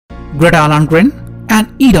Greta Lundgren and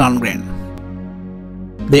Ida Lundgren.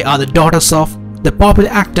 They are the daughters of the popular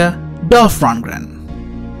actor Dolph Lundgren.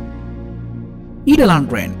 Ida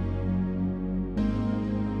Lundgren.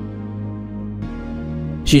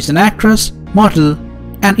 She is an actress, model,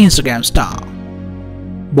 and Instagram star.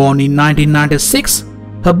 Born in 1996,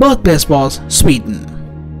 her birthplace was Sweden.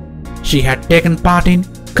 She had taken part in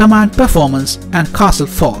Command Performance and Castle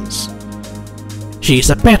Falls. She is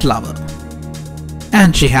a pet lover.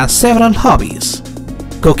 And she has several hobbies: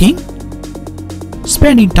 cooking,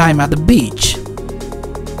 spending time at the beach,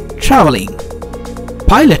 traveling,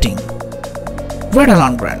 piloting. Greta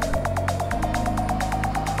Lundgren.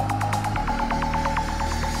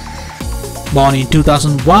 Born in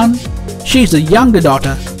 2001, she is the younger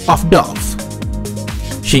daughter of Dolph.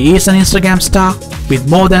 She is an Instagram star with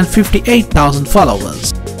more than 58,000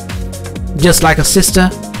 followers. Just like her sister,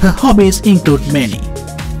 her hobbies include many: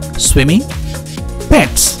 swimming,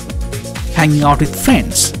 pets, hanging out with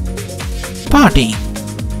friends, partying,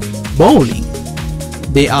 bowling.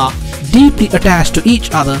 They are deeply attached to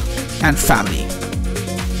each other and family.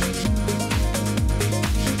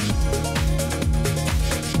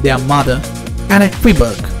 Their mother, Annette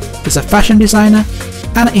Wiberg, is a fashion designer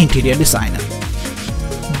and an interior designer.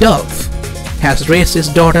 Dolph has raised his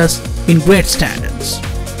daughters in great standards.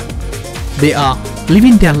 They are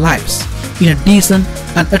living their lives in a decent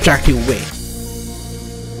and attractive way.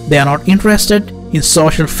 They are not interested in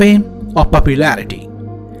social fame or popularity.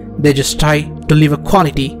 They just try to live a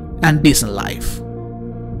quality and decent life.